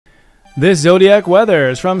This Zodiac weather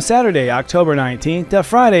is from Saturday, October 19th to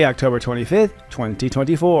Friday, October 25th,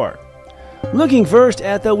 2024. Looking first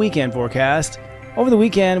at the weekend forecast. Over the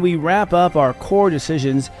weekend, we wrap up our core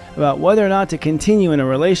decisions about whether or not to continue in a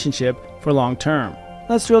relationship for long term.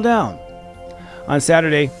 Let's drill down. On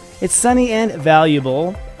Saturday, it's sunny and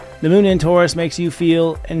valuable. The moon in Taurus makes you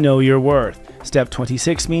feel and know your worth. Step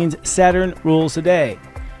 26 means Saturn rules the day.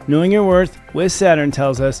 Knowing your worth with Saturn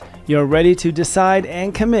tells us you're ready to decide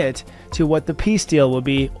and commit to what the peace deal will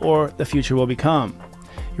be or the future will become.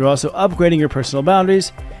 You're also upgrading your personal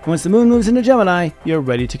boundaries, and once the moon moves into Gemini, you're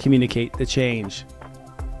ready to communicate the change.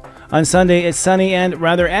 On Sunday, it's sunny and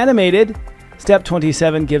rather animated. Step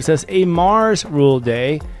 27 gives us a Mars ruled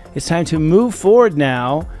day. It's time to move forward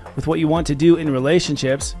now with what you want to do in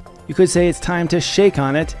relationships. You could say it's time to shake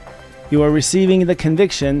on it. You are receiving the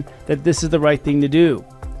conviction that this is the right thing to do.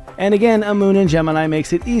 And again, a moon in Gemini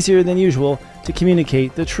makes it easier than usual to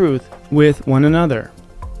communicate the truth with one another.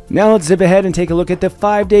 Now let's zip ahead and take a look at the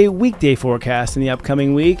 5-day weekday forecast in the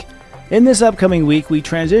upcoming week. In this upcoming week, we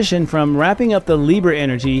transition from wrapping up the Libra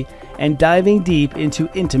energy and diving deep into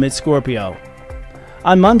intimate Scorpio.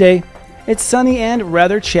 On Monday, it's sunny and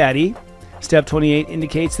rather chatty. Step 28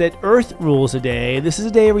 indicates that Earth rules the day. This is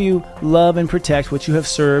a day where you love and protect what you have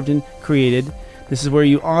served and created. This is where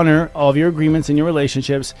you honor all of your agreements in your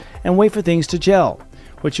relationships and wait for things to gel.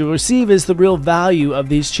 What you'll receive is the real value of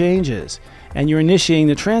these changes, and you're initiating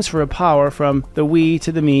the transfer of power from the we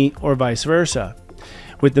to the me or vice versa.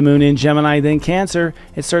 With the moon in Gemini, then Cancer,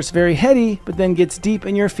 it starts very heady, but then gets deep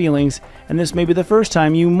in your feelings, and this may be the first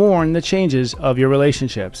time you mourn the changes of your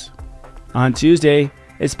relationships. On Tuesday,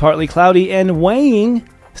 it's partly cloudy and weighing.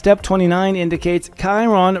 Step 29 indicates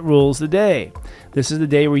Chiron rules the day. This is the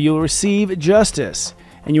day where you'll receive justice,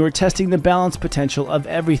 and you are testing the balance potential of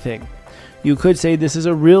everything. You could say this is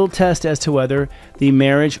a real test as to whether the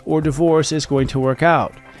marriage or divorce is going to work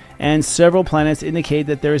out. And several planets indicate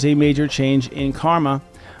that there is a major change in karma.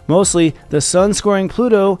 Mostly the Sun scoring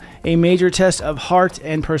Pluto, a major test of heart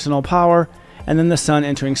and personal power, and then the Sun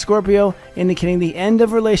entering Scorpio, indicating the end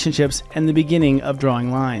of relationships and the beginning of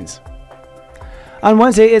drawing lines. On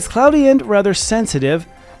Wednesday, it's cloudy and rather sensitive.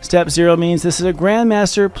 Step 0 means this is a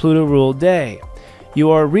Grandmaster Pluto ruled day. You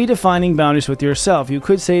are redefining boundaries with yourself. You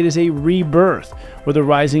could say it is a rebirth or the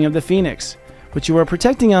rising of the phoenix. What you are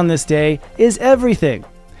protecting on this day is everything,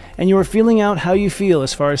 and you are feeling out how you feel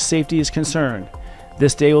as far as safety is concerned.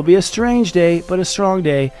 This day will be a strange day, but a strong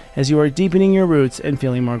day as you are deepening your roots and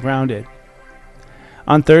feeling more grounded.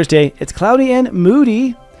 On Thursday, it's cloudy and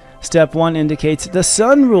moody. Step 1 indicates the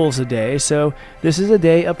sun rules the day, so this is a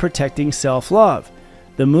day of protecting self-love.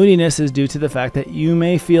 The moodiness is due to the fact that you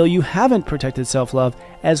may feel you haven't protected self-love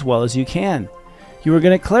as well as you can. You are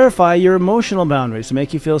going to clarify your emotional boundaries to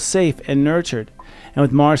make you feel safe and nurtured. And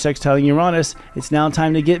with Mars sextiling Uranus, it's now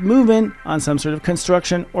time to get moving on some sort of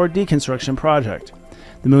construction or deconstruction project.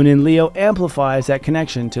 The moon in Leo amplifies that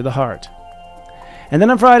connection to the heart. And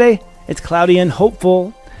then on Friday, it's cloudy and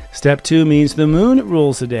hopeful. Step 2 means the moon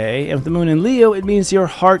rules the day, and with the moon in Leo, it means your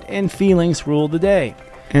heart and feelings rule the day.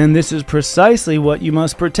 And this is precisely what you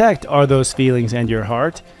must protect, are those feelings and your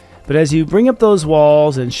heart. But as you bring up those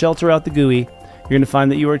walls and shelter out the gooey, you're going to find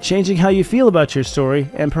that you are changing how you feel about your story,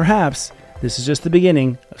 and perhaps this is just the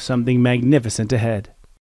beginning of something magnificent ahead.